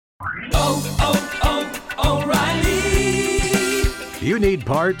O'Reilly! You need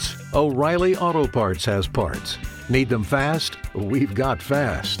parts? O'Reilly Auto Parts has parts. Need them fast? We've got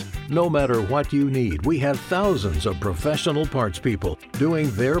fast. No matter what you need, we have thousands of professional parts people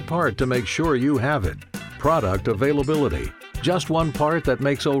doing their part to make sure you have it. Product availability. Just one part that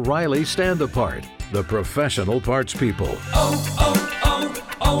makes O'Reilly stand apart. The professional parts people.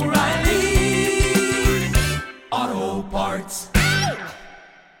 O'Reilly Auto Parts.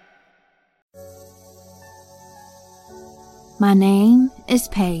 My name is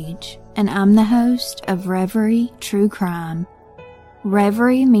Paige, and I'm the host of Reverie True Crime.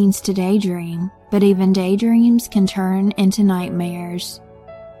 Reverie means to daydream, but even daydreams can turn into nightmares.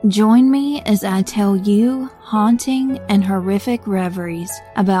 Join me as I tell you haunting and horrific reveries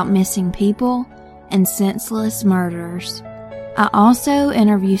about missing people and senseless murders. I also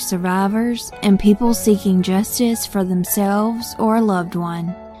interview survivors and people seeking justice for themselves or a loved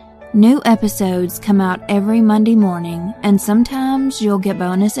one. New episodes come out every Monday morning, and sometimes you'll get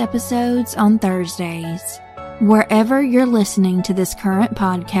bonus episodes on Thursdays. Wherever you're listening to this current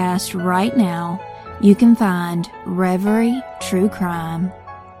podcast right now, you can find Reverie True Crime.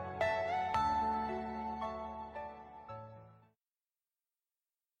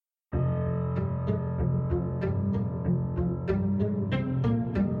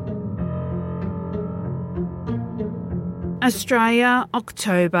 Australia,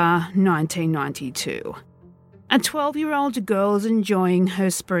 October 1992. A 12-year-old girl is enjoying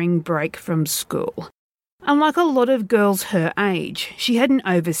her spring break from school. Unlike a lot of girls her age, she had an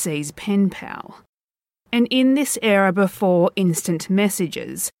overseas pen pal. And in this era before instant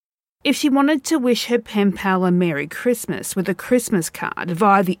messages, if she wanted to wish her pen pal a Merry Christmas with a Christmas card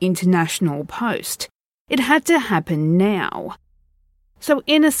via the international post, it had to happen now. So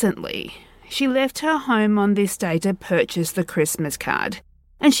innocently, she left her home on this day to purchase the Christmas card,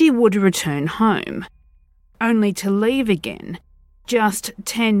 and she would return home, only to leave again, just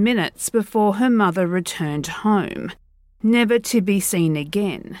 10 minutes before her mother returned home, never to be seen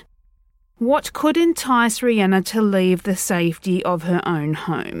again. What could entice Rhianna to leave the safety of her own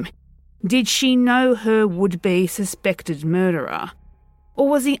home? Did she know her would-be suspected murderer? Or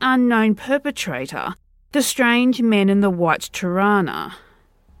was the unknown perpetrator the strange man in the white Tirana?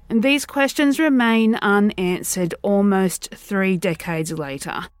 And these questions remain unanswered almost 3 decades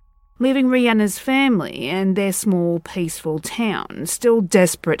later, leaving Rhianna's family and their small, peaceful town still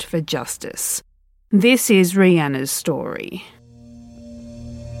desperate for justice. This is Rhianna's story.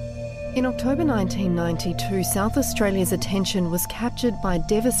 In October 1992, South Australia's attention was captured by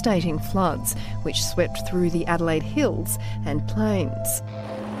devastating floods which swept through the Adelaide Hills and Plains.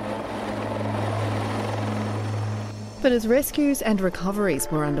 But as rescues and recoveries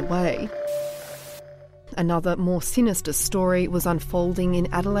were underway, another more sinister story was unfolding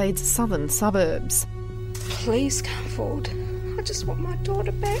in Adelaide's southern suburbs. Please come forward. I just want my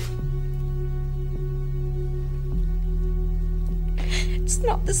daughter back. It's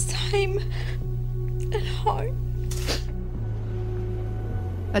not the same at home.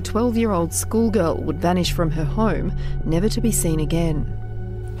 A 12-year-old schoolgirl would vanish from her home, never to be seen again.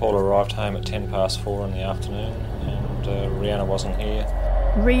 Paul arrived home at 4:10 in the afternoon, and Rhianna wasn't here.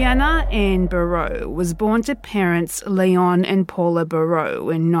 Rhianna Ann Barreau was born to parents Leon and Paula Barreau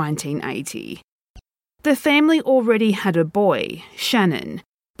in 1980. The family already had a boy, Shannon,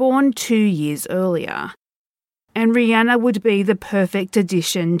 born 2 years earlier. And Rhianna would be the perfect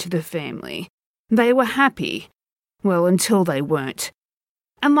addition to the family. They were happy. Well, until they weren't.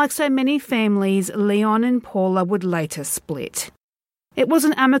 And like so many families, Leon and Paula would later split. It was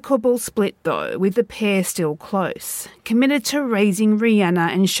an amicable split though, with the pair still close, committed to raising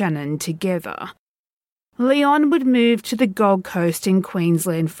Rhianna and Shannon together. Leon would move to the Gold Coast in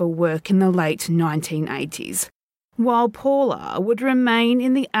Queensland for work in the late 1980s, while Paula would remain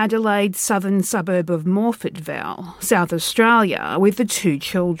in the Adelaide southern suburb of Morphettvale, South Australia, with the 2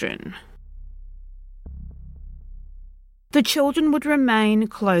 children. The children would remain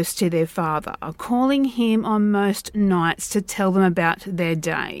close to their father, calling him on most nights to tell them about their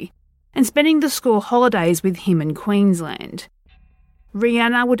day, and spending the school holidays with him in Queensland.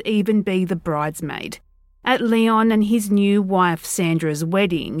 Rhianna would even be the bridesmaid at Leon and his new wife Sandra's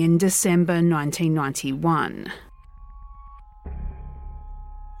wedding in December 1991.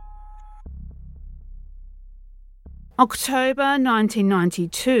 October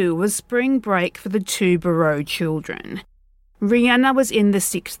 1992 was spring break for the 2 Barreau children. Rhianna was in the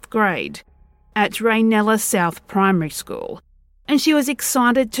 6th grade at Raynella South Primary School, and she was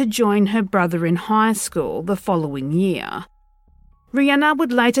excited to join her brother in high school the following year. Rhianna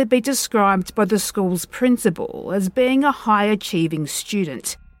would later be described by the school's principal as being a high-achieving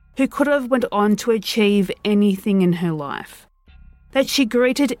student, who could have went on to achieve anything in her life. That she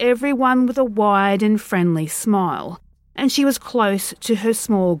greeted everyone with a wide and friendly smile, and she was close to her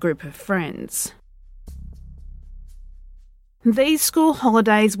small group of friends. These school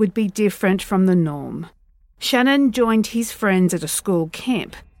holidays would be different from the norm. Shannon joined his friends at a school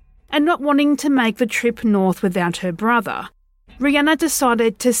camp, and not wanting to make the trip north without her brother, Rhianna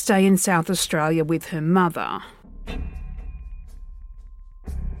decided to stay in South Australia with her mother.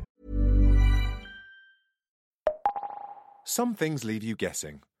 Some things leave you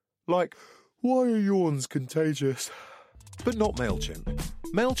guessing. Like, why are yawns contagious? But not MailChimp.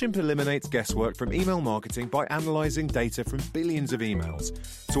 MailChimp eliminates guesswork from email marketing by analysing data from billions of emails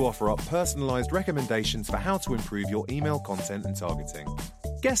to offer up personalised recommendations for how to improve your email content and targeting.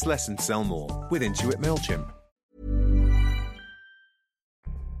 Guess less and sell more with Intuit MailChimp.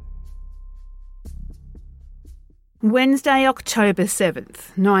 Wednesday, October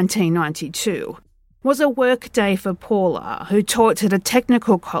 7th, 1992, was a work day for Paula, who taught at a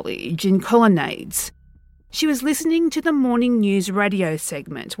technical college in Colonnades. She was listening to the morning news radio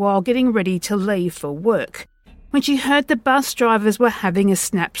segment while getting ready to leave for work, when she heard the bus drivers were having a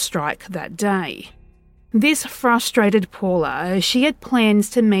snap strike that day. This frustrated Paula as she had plans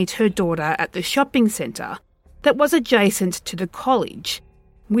to meet her daughter at the shopping centre that was adjacent to the college,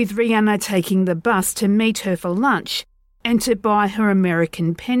 with Rhianna taking the bus to meet her for lunch and to buy her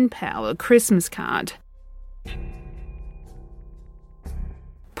American pen pal a Christmas card.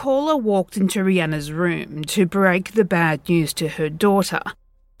 Paula walked into Rhianna's room to break the bad news to her daughter,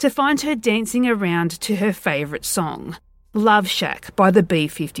 to find her dancing around to her favourite song, Love Shack by the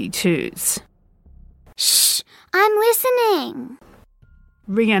B-52s. Shh, I'm listening,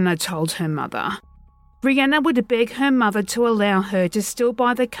 Rhianna told her mother. Rhianna would beg her mother to allow her to still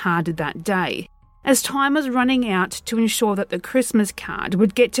buy the card that day, as time was running out to ensure that the Christmas card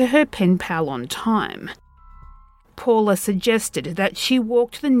would get to her pen pal on time. Paula suggested that she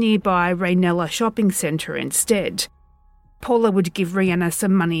walk to the nearby Rhianna shopping centre instead. Paula would give Rhianna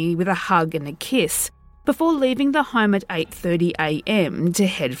some money with a hug and a kiss before leaving the home at 8:30 a.m. to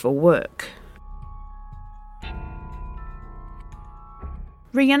head for work.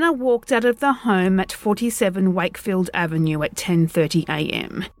 Rhianna walked out of the home at 47 Wakefield Avenue at 10:30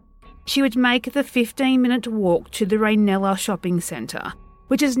 a.m. She would make the 15-minute walk to the Rhianna shopping centre,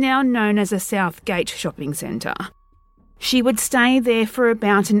 which is now known as the Southgate Shopping Centre. She would stay there for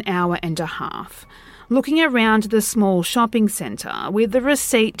about an hour and a half, looking around the small shopping centre with the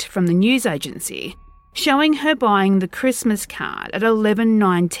receipt from the news agency showing her buying the Christmas card at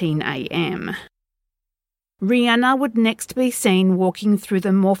 11:19 a.m. Rhianna would next be seen walking through the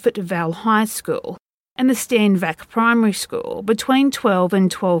Morphett Val High School and the Stanvac Primary School between 12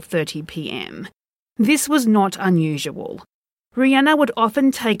 and 12:30 p.m. This was not unusual. Rhianna would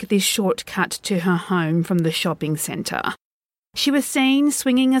often take this shortcut to her home from the shopping centre. She was seen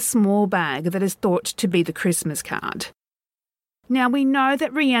swinging a small bag that is thought to be the Christmas card. Now we know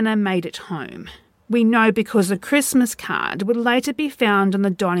that Rhianna made it home. We know because the Christmas card would later be found on the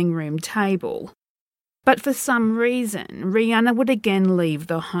dining room table. But for some reason, Rhianna would again leave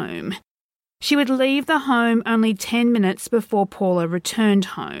the home. She would leave the home only 10 minutes before Paula returned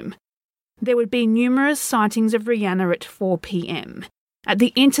home. There would be numerous sightings of Rhianna at 4 p.m. at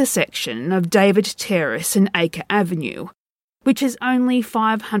the intersection of David Terrace and Acre Avenue, which is only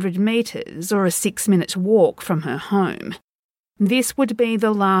 500 metres or a 6-minute walk from her home. This would be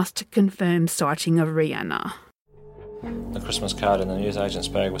the last confirmed sighting of Rhianna. The Christmas card in the newsagent's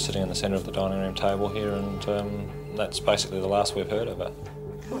bag was sitting in the centre of the dining room table here, and that's basically the last we've heard of her.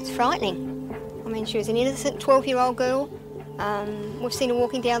 Well, it's frightening. I mean, she was an innocent 12-year-old girl. We've seen her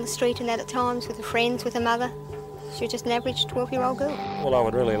walking down the street and that at times with her friends, with her mother. She was just an average 12-year-old girl. Well, I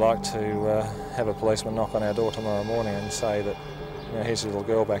would really like to have a policeman knock on our door tomorrow morning and say that, here's a little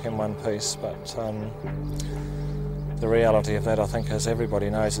girl back in one piece, but the reality of that, I think, as everybody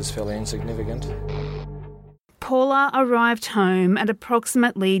knows, is fairly insignificant. Paula arrived home at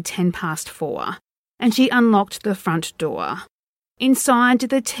approximately 4:10, and she unlocked the front door. Inside,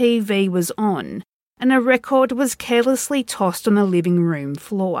 the TV was on, and a record was carelessly tossed on the living room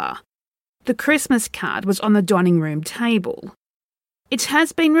floor. The Christmas card was on the dining room table. It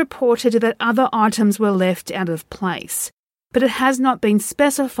has been reported that other items were left out of place, but it has not been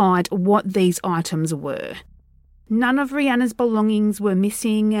specified what these items were. None of Rhianna's belongings were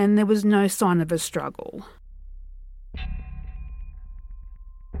missing, and there was no sign of a struggle.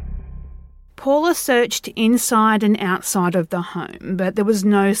 Paula searched inside and outside of the home, but there was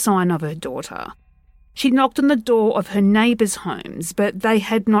no sign of her daughter. She knocked on the door of her neighbours' homes, but they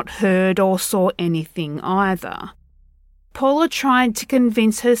had not heard or saw anything either. Paula tried to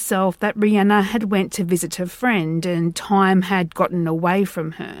convince herself that Rhianna had went to visit a friend and time had gotten away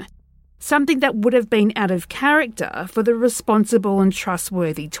from her, something that would have been out of character for the responsible and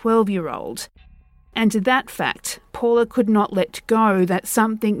trustworthy 12-year-old. And to that fact, Paula could not let go that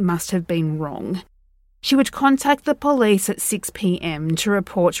something must have been wrong. She would contact the police at 6 p.m. to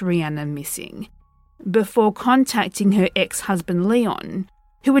report Rhianna missing, before contacting her ex-husband Leon,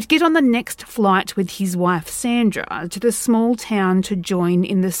 who would get on the next flight with his wife Sandra to the small town to join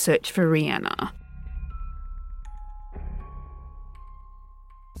in the search for Rhianna.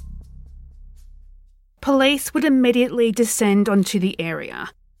 Police would immediately descend onto the area,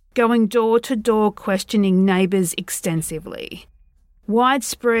 going door to door questioning neighbours extensively.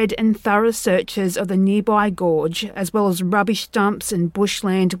 Widespread and thorough searches of the nearby gorge, as well as rubbish dumps and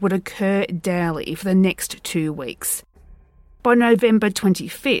bushland, would occur daily for the next 2 weeks. By November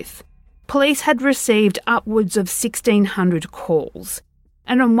 25th, police had received upwards of 1,600 calls,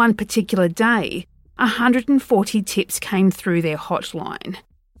 and on one particular day, 140 tips came through their hotline,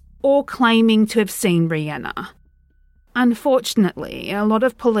 all claiming to have seen Rhianna. Unfortunately, a lot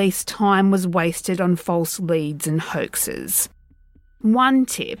of police time was wasted on false leads and hoaxes. One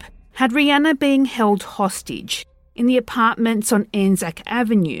tip had Rhianna being held hostage in the apartments on Anzac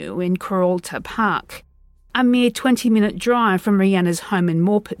Avenue in Kurralta Park, a mere 20-minute drive from Rhianna's home in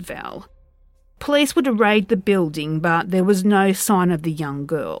Morpeth Vale. Police would raid the building, but there was no sign of the young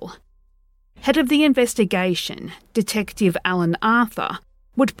girl. Head of the investigation, Detective Alan Arthur,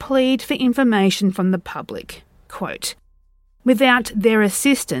 would plead for information from the public. Quote, "Without their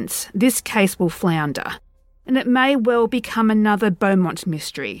assistance, this case will flounder, and it may well become another Beaumont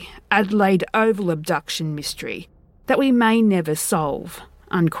mystery, Adelaide Oval abduction mystery, that we may never solve."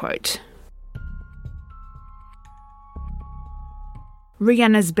 Unquote.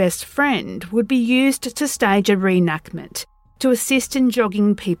 Rhianna's best friend would be used to stage a reenactment to assist in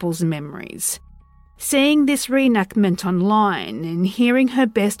jogging people's memories. Seeing this reenactment online and hearing her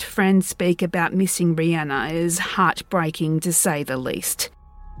best friend speak about missing Rhianna is heartbreaking to say the least.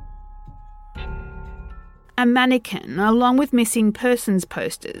 A mannequin, along with missing persons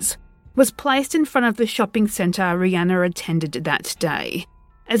posters, was placed in front of the shopping centre Rhianna attended that day,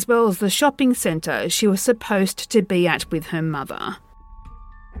 as well as the shopping centre she was supposed to be at with her mother.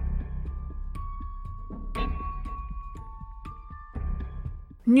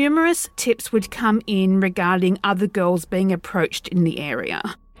 Numerous tips would come in regarding other girls being approached in the area.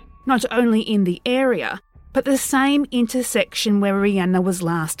 Not only in the area, but the same intersection where Rhianna was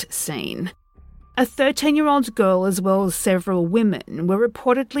last seen. A 13-year-old girl as well as several women were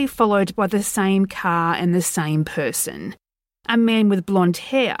reportedly followed by the same car and the same person. A man with blonde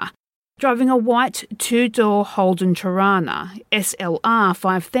hair, driving a white 2-door Holden Torana SLR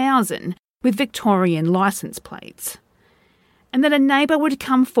 5000 with Victorian licence plates. And then a neighbour would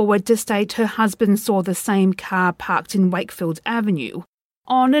come forward to state her husband saw the same car parked in Wakefield Avenue,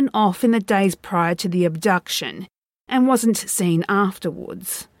 on and off in the days prior to the abduction, and wasn't seen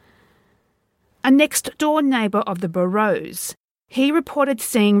afterwards. A next-door neighbour of the Barreaus, he reported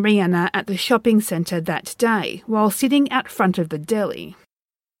seeing Rhianna at the shopping centre that day while sitting out front of the deli.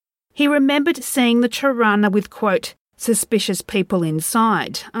 He remembered seeing the Torana with, quote, "suspicious people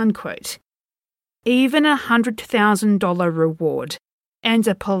inside," unquote. Even a $100,000 reward and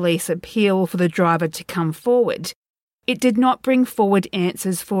a police appeal for the driver to come forward, it did not bring forward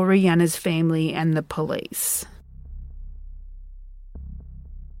answers for Rhianna's family and the police.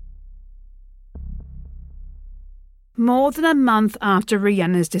 More than a month after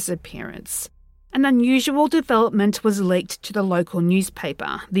Rhianna's disappearance, an unusual development was leaked to the local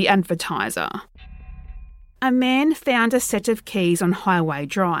newspaper, The Advertiser. A man found a set of keys on Highway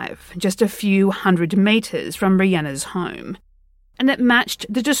Drive, just a few hundred metres from Rhianna's home, and it matched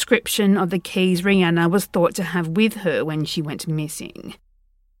the description of the keys Rhianna was thought to have with her when she went missing.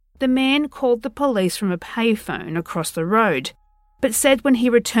 The man called the police from a payphone across the road, but said when he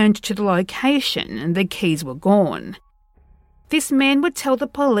returned to the location, the keys were gone. This man would tell the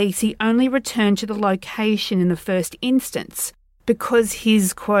police he only returned to the location in the first instance because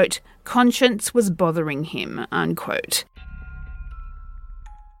his, quote, "conscience was bothering him," unquote.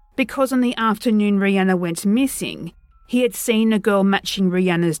 Because on the afternoon Rhianna went missing, he had seen a girl matching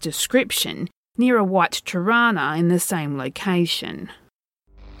Rhianna's description near a white Torana in the same location.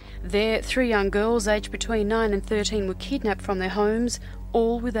 There, 3 young girls aged between 9 and 13 were kidnapped from their homes,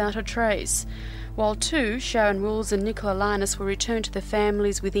 all without a trace. While 2, Sharon Wills and Nicola Linus, were returned to their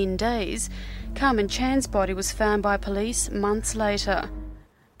families within days, Carmen Chan's body was found by police months later.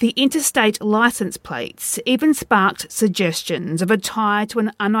 The interstate licence plates even sparked suggestions of a tie to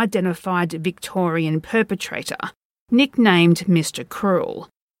an unidentified Victorian perpetrator, nicknamed Mr. Cruel.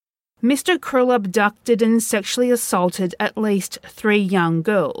 Mr. Cruel abducted and sexually assaulted at least 3 young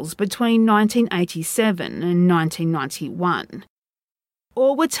girls between 1987 and 1991.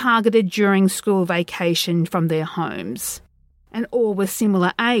 All were targeted during school vacation from their homes, and all were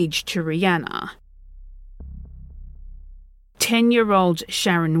similar age to Rhianna. 10-year-old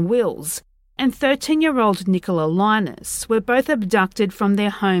Sharon Wills and 13-year-old Nicola Linus were both abducted from their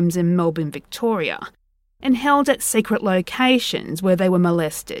homes in Melbourne, Victoria, and held at secret locations where they were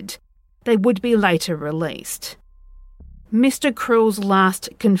molested. They would be later released. Mr. Cruel's last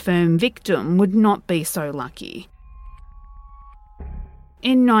confirmed victim would not be so lucky.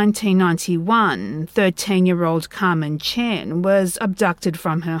 In 1991, 13-year-old Carmen Chan was abducted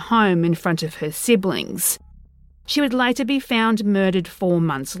from her home in front of her siblings. She would later be found murdered 4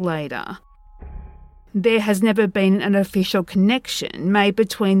 months later. There has never been an official connection made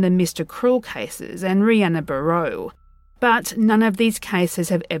between the Mr. Cruel cases and Rhianna Barreau, but none of these cases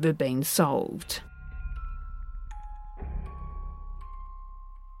have ever been solved.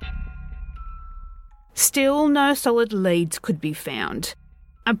 Still, no solid leads could be found.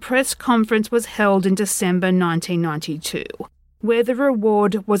 A press conference was held in December 1992, where the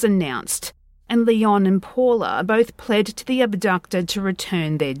reward was announced, and Leon and Paula both pled to the abductor to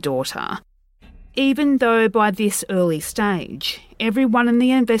return their daughter. Even though by this early stage, everyone in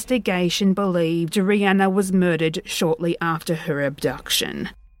the investigation believed Rhianna was murdered shortly after her abduction.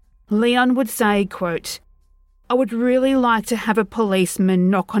 Leon would say, quote, "I would really like to have a policeman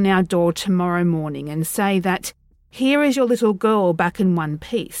knock on our door tomorrow morning and say that, here is your little girl back in one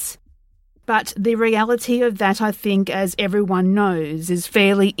piece. But the reality of that, I think, as everyone knows, is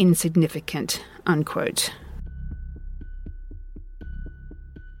fairly insignificant," unquote.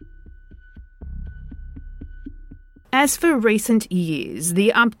 As for recent years,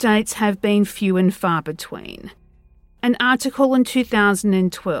 the updates have been few and far between. An article in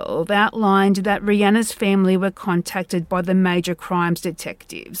 2012 outlined that Rhianna's family were contacted by the major crimes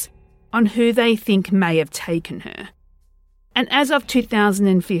detectives on who they think may have taken her. And as of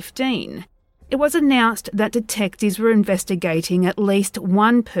 2015, it was announced that detectives were investigating at least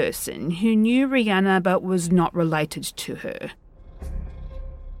one person who knew Rhianna but was not related to her.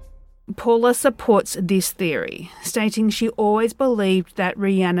 Paula supports this theory, stating she always believed that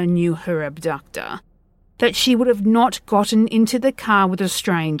Rhianna knew her abductor, that she would have not gotten into the car with a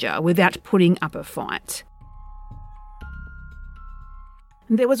stranger without putting up a fight.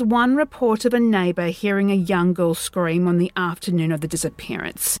 There was one report of a neighbour hearing a young girl scream on the afternoon of the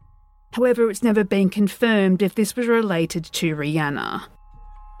disappearance. However, it's never been confirmed if this was related to Rhianna.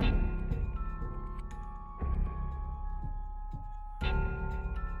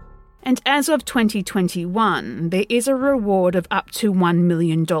 And as of 2021, there is a reward of up to $1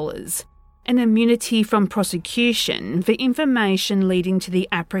 million, an immunity from prosecution for information leading to the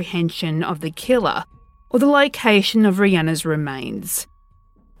apprehension of the killer or the location of Rhianna's remains.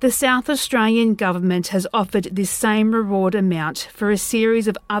 The South Australian government has offered this same reward amount for a series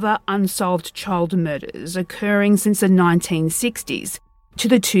of other unsolved child murders occurring since the 1960s to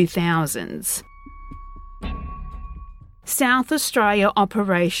the 2000s. South Australia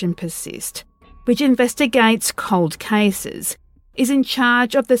Operation Persist, which investigates cold cases, is in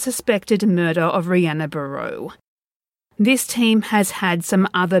charge of the suspected murder of Rhianna Barreau. This team has had some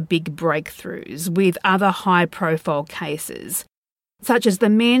other big breakthroughs with other high-profile cases, such as the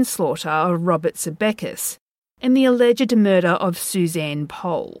manslaughter of Robert Zebeckis and the alleged murder of Suzanne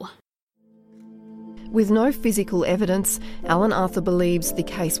Pole. With no physical evidence, Alan Arthur believes the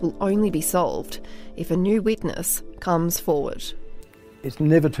case will only be solved if a new witness comes forward. It's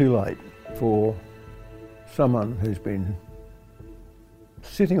never too late for someone who's been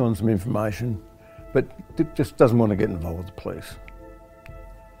sitting on some information but just doesn't want to get involved with the police.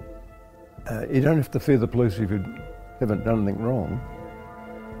 You don't have to fear the police if you haven't done anything wrong.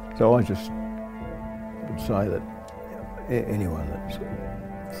 So I just would say that anyone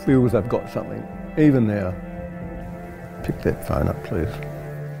that feels they've got something, even now, pick that phone up, please.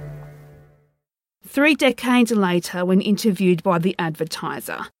 3 decades later, when interviewed by The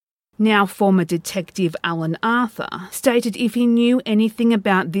Advertiser, now former detective Alan Arthur stated if he knew anything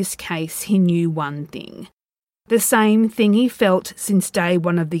about this case, he knew one thing. The same thing he felt since day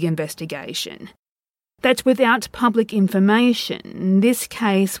one of the investigation. That without public information, this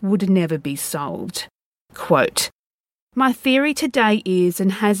case would never be solved. Quote, "My theory today is,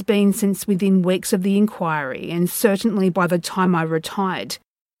 and has been since within weeks of the inquiry, and certainly by the time I retired,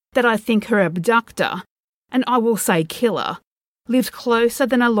 that I think her abductor, and I will say killer, lived closer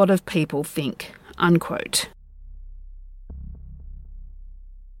than a lot of people think," unquote.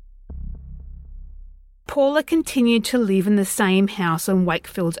 Paula continued to live in the same house on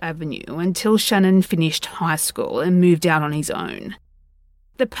Wakefield Avenue until Shannon finished high school and moved out on his own.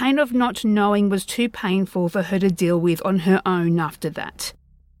 The pain of not knowing was too painful for her to deal with on her own after that.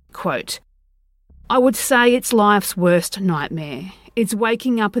 Quote, "I would say it's life's worst nightmare. It's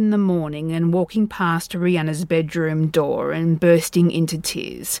waking up in the morning and walking past Rhianna's bedroom door and bursting into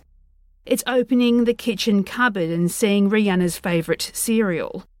tears. It's opening the kitchen cupboard and seeing Rhianna's favourite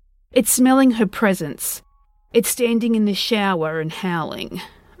cereal. It's smelling her presence. It's standing in the shower and howling."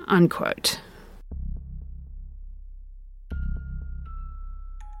 Unquote.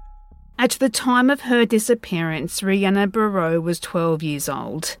 At the time of her disappearance, Rhianna Barreau was 12 years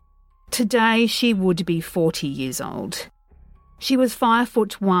old. Today she would be 40 years old. She was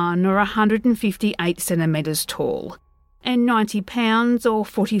 5'1" or 158 centimetres tall, and 90 pounds or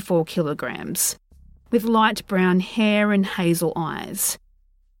 44 kilograms, with light brown hair and hazel eyes.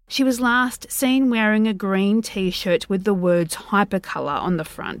 She was last seen wearing a green t-shirt with the words hypercolour on the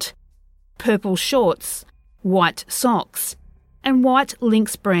front, purple shorts, white socks, and white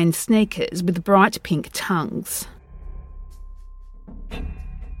Lynx brand sneakers with bright pink tongues.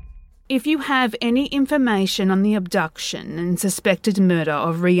 If you have any information on the abduction and suspected murder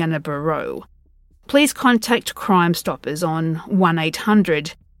of Rhianna Barreau, please contact Crime Stoppers on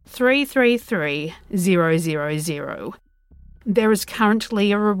 1800 333 000. There is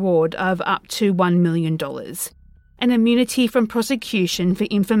currently a reward of up to $1 million and immunity from prosecution for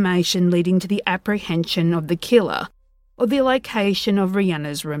information leading to the apprehension of the killer or the location of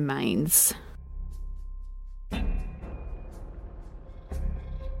Rhianna's remains.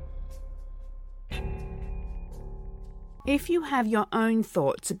 If you have your own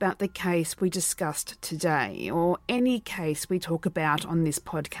thoughts about the case we discussed today, or any case we talk about on this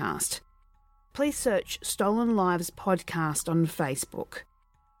podcast, please search Stolen Lives Podcast on Facebook.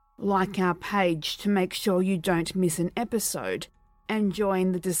 Like our page to make sure you don't miss an episode, and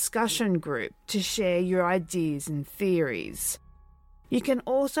join the discussion group to share your ideas and theories. You can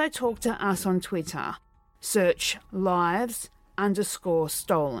also talk to us on Twitter. Search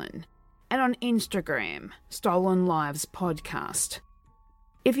lives_stolen. And on Instagram, Stolen Lives Podcast.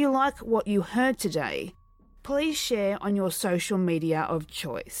 If you like what you heard today, please share on your social media of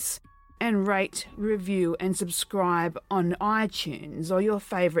choice and rate, review and subscribe on iTunes or your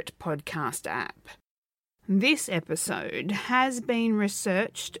favourite podcast app. This episode has been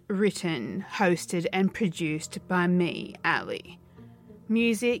researched, written, hosted and produced by me, Ali.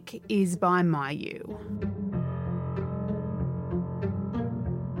 Music is by Mayu.